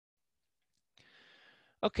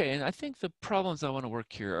Okay, and I think the problems I want to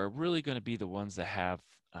work here are really going to be the ones that have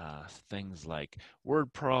things like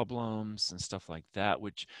word problems and stuff like that,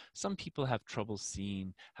 which some people have trouble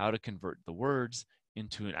seeing how to convert the words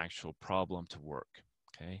into an actual problem to work.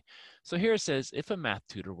 Okay, so here it says if a math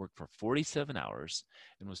tutor worked for 47 hours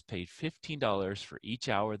and was paid $15 for each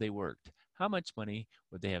hour they worked, how much money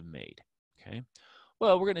would they have made? Okay,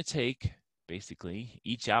 well, we're going to take basically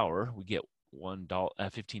each hour, we get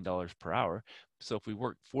 $15 per hour. So if we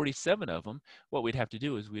work 47 of them, what we'd have to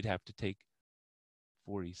do is we'd have to take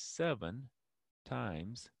 47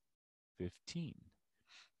 times 15.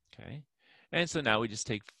 Okay. And so now we just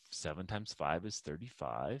take 7 times 5 is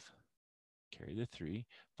 35. Carry the 3.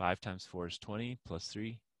 5 times 4 is 20 plus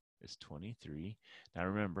 3 is 23. Now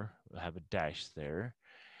remember, we'll have a dash there.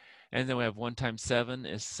 And then we have 1 times 7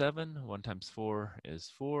 is 7. 1 times 4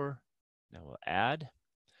 is 4. Now we'll add.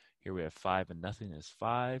 Here we have 5 and nothing is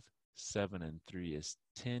 5. 7 and 3 is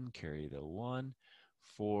 10. Carry the 1.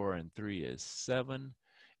 4 and 3 is 7.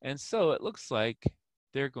 And so it looks like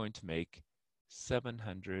they're going to make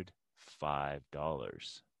 $705.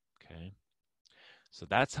 Okay. So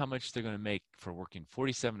that's how much they're going to make for working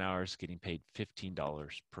 47 hours, getting paid $15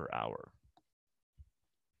 per hour.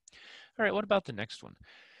 All right, what about the next one?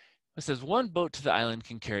 It says one boat to the island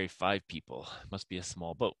can carry 5 people. Must be a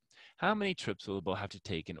small boat. How many trips will the boat have to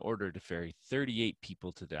take in order to ferry 38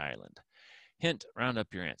 people to the island? Hint, round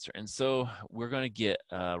up your answer. And so we're going to get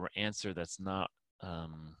an answer that's not a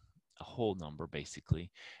whole number, basically.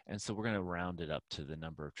 And so we're going to round it up to the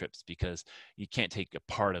number of trips because you can't take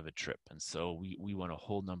a part of a trip. And so we want a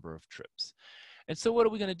whole number of trips. And so what are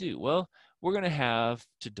we going to do? Well, we're going to have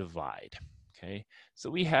to divide. Okay, so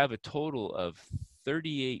we have a total of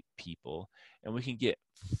 38 people, and we can get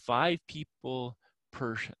 5 people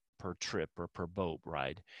per trip or per boat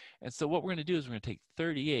ride. And so what we're going to do is we're going to take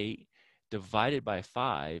 38 divided by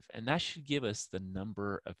 5, and that should give us the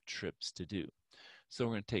number of trips to do. So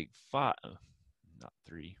we're going to take 5, not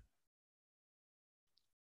 3.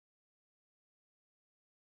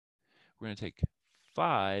 We're going to take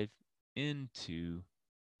 5 into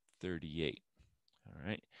 38. All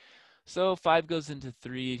right. So 5 goes into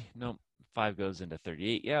 3. Nope. 5 goes into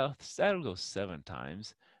 38. Yeah, that'll go 7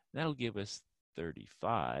 times. That'll give us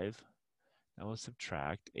 35. Now we'll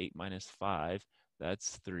subtract 8 minus 5.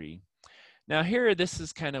 That's 3. Now here, this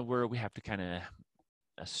is kind of where we have to kind of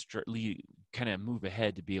move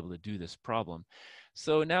ahead to be able to do this problem.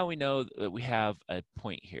 So now we know that we have a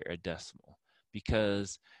point here, a decimal,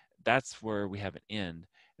 because that's where we have an end.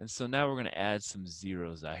 And so now we're going to add some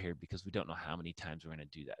zeros out here because we don't know how many times we're going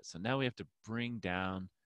to do that. So now we have to bring down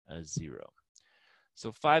a 0.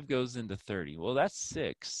 So 5 goes into 30. Well, that's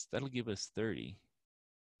 6. That'll give us 30.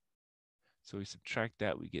 So we subtract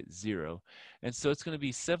that, we get 0. And so it's going to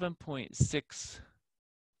be 7.6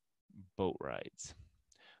 boat rides.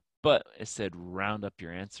 But it said round up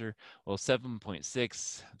your answer. Well,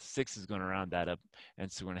 7.6, 6 is going to round that up.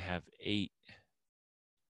 And so we're going to have 8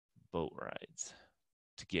 boat rides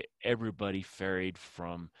to get everybody ferried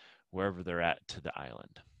from wherever they're at to the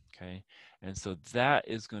island. Okay. And so that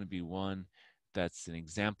is going to be one that's an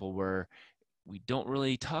example where we don't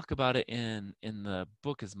really talk about it in the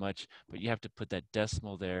book as much, but you have to put that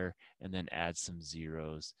decimal there and then add some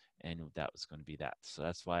zeros, and that was going to be that. So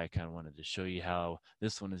that's why I kind of wanted to show you how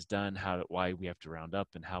this one is done, why we have to round up,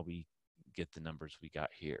 and how we get the numbers we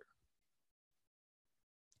got here.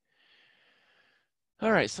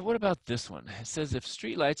 All right, so what about this one? It says if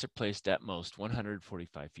streetlights are placed at most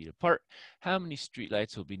 145 feet apart, how many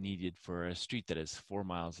streetlights will be needed for a street that is 4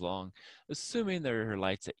 miles long, assuming there are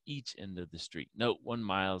lights at each end of the street? Note 1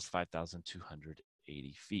 mile is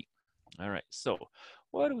 5,280 feet. All right, so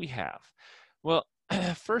what do we have? Well,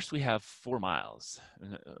 first we have 4 miles,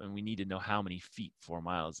 and we need to know how many feet 4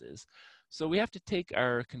 miles is. So we have to take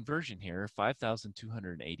our conversion here,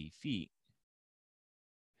 5,280 feet,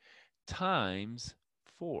 times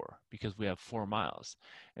 4 because we have 4 miles.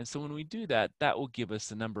 And so when we do that, that will give us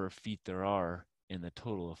the number of feet there are in the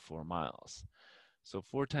total of 4 miles. So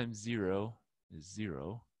 4 times 0 is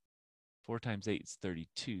 0. 4 times 8 is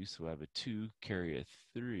 32, so we have a 2, carry a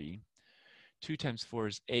 3. 2 times 4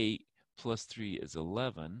 is 8, plus 3 is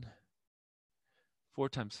 11. 4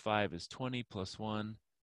 times 5 is 20, plus 1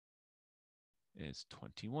 is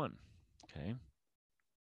 21. Okay.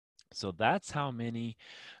 So that's how many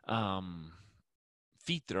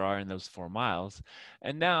feet there are in those 4 miles.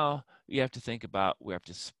 And now you have to think about, we have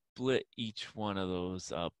to split each one of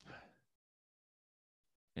those up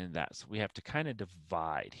in that. So we have to kind of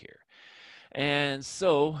divide here. And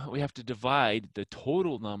so we have to divide the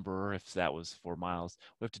total number, if that was 4 miles,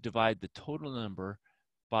 we have to divide the total number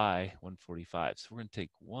by 145. So we're going to take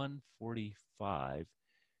 145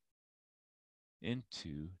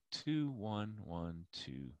 into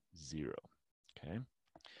 21120. Okay.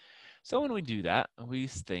 So when we do that, we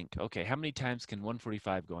think, okay, how many times can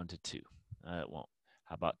 145 go into 2? It won't.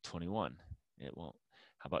 How about 21? It won't.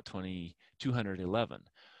 How about 211?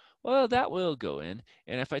 Well, that will go in.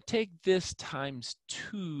 And if I take this times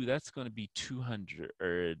 2, that's going to be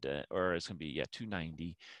 200, or it's going to be, yeah,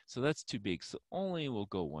 290. So that's too big. So only will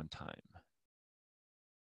go one time.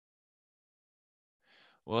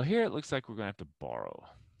 Well, here it looks like we're going to have to borrow.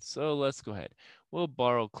 So let's go ahead. We'll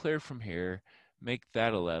borrow clear from here, make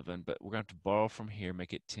that 11, but we're going to have to borrow from here,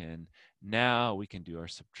 make it 10. Now we can do our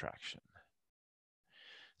subtraction.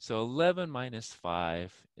 So 11 minus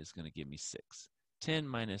 5 is going to give me 6. 10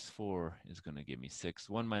 minus 4 is going to give me 6.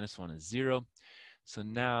 1 minus 1 is 0. So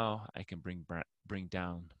now I can bring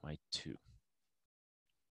down my 2.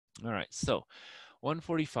 All right, so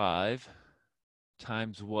 145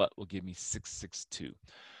 times what will give me 662?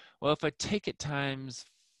 Well, if I take it times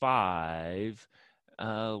 5,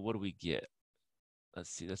 what do we get? Let's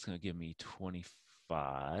see, that's going to give me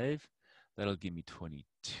 25. That'll give me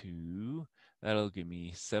 22. That'll give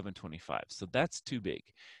me 725. So that's too big.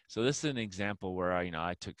 So this is an example where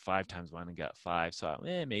I took 5 times 1 and got 5. So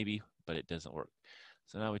maybe, but it doesn't work.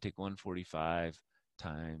 So now we take 145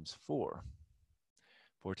 times 4.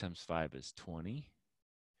 4 times 5 is 20.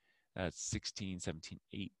 That's 16, 17,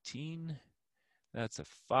 18. That's a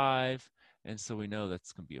 5. And so we know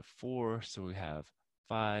that's going to be a 4. So we have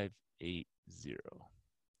 580.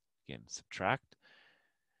 Again, subtract.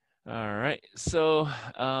 All right. So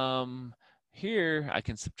here I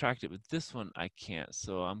can subtract it, but this one I can't.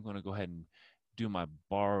 So I'm going to go ahead and do my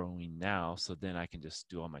borrowing now. So then I can just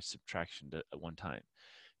do all my subtraction at one time.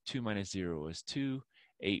 2 minus 0 is 2.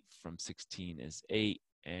 8 from 16 is 8.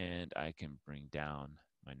 And I can bring down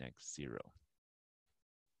my next 0.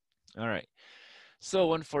 All right. So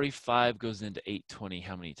 145 goes into 820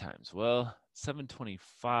 how many times? Well,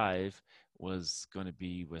 725 was going to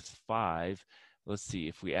be with 5. Let's see,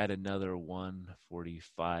 if we add another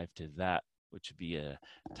 145 to that, which would be a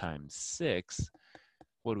times 6,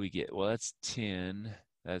 what do we get? Well, that's 10.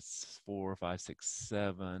 That's 4, 5, 6,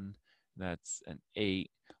 7. That's an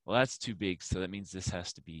 8. Well, that's too big, so that means this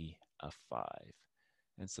has to be a 5.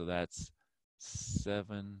 And so that's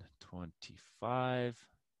 725,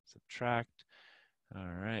 subtract.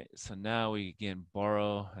 All right, so now we again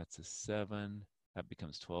borrow, that's a 7, that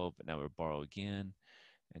becomes 12, but now we borrow again,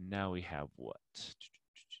 and now we have what?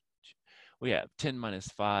 We have 10 minus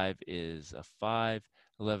 5 is a 5,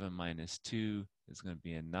 11 minus 2 is going to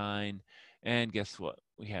be a 9, and guess what?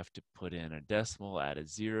 We have to put in a decimal, add a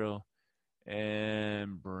 0,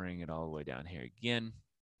 and bring it all the way down here again.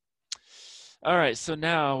 All right, so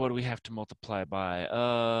now what do we have to multiply by?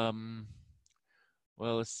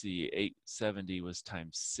 Well, let's see, 870 was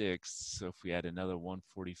times 6, so if we add another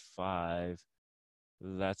 145,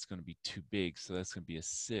 that's going to be too big, so that's going to be a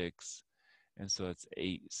 6, and so it's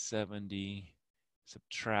 870,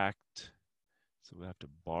 subtract, so we have to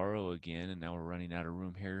borrow again, and now we're running out of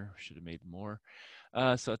room here, should have made more.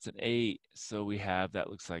 So that's an 8, so we have, that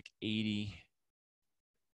looks like 80,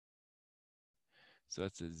 so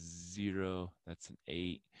that's a 0, that's an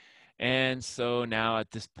 8. And so now at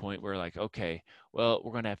this point, we're like, okay, well,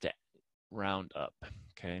 we're going to have to round up,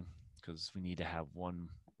 okay? Because we need to have one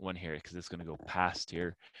here because it's going to go past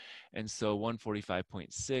here. And so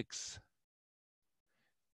 145.6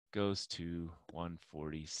 goes to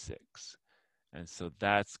 146. And so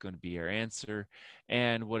that's going to be our answer.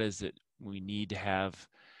 And what is it we need to have?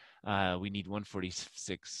 We need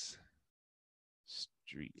 146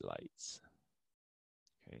 street lights.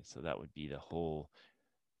 Okay, so that would be the whole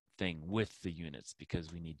thing with the units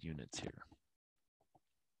because we need units here.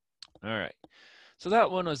 All right. So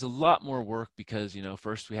that one was a lot more work because,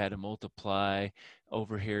 first we had to multiply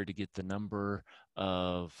over here to get the number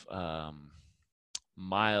of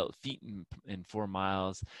feet in 4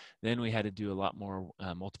 miles. Then we had to do a lot more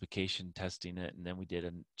multiplication, testing it, and then we did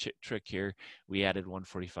a trick here. We added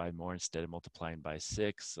 145 more instead of multiplying by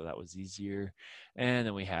 6, so that was easier. And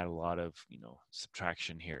then we had a lot of,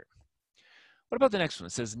 subtraction here. What about the next one?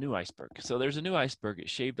 It says new iceberg. So there's a new iceberg. It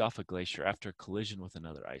shaved off a glacier after a collision with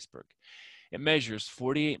another iceberg. It measures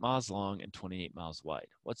 48 miles long and 28 miles wide.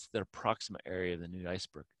 What's the approximate area of the new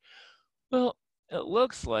iceberg? Well, it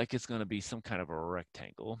looks like it's going to be some kind of a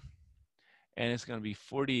rectangle, and it's going to be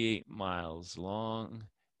 48 miles long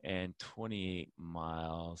and 28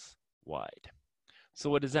 miles wide. So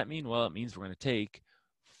what does that mean? Well, it means we're going to take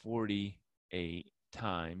 48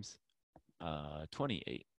 times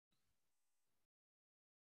 28.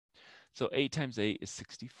 So 8 times 8 is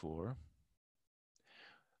 64.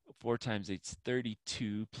 4 times 8 is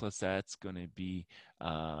 32, plus that's going to be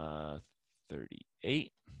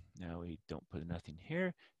 38. Now we don't put nothing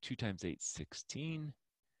here. 2 times 8 is 16.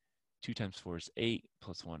 2 times 4 is 8,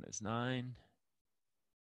 plus 1 is 9.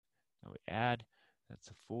 Now we add. That's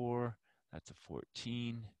a 4. That's a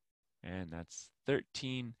 14. And that's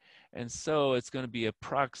 13. And so it's going to be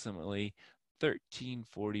approximately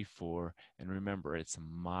 1344. And remember, it's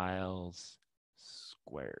miles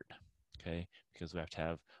squared. Okay, because we have to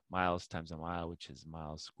have miles times a mile, which is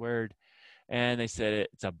miles squared. And they said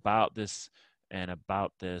it's about this and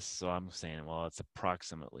about this. So I'm saying, well, it's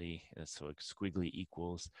approximately, so squiggly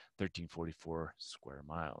equals 1344 square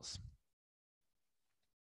miles.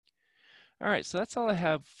 All right, so that's all I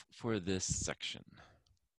have for this section.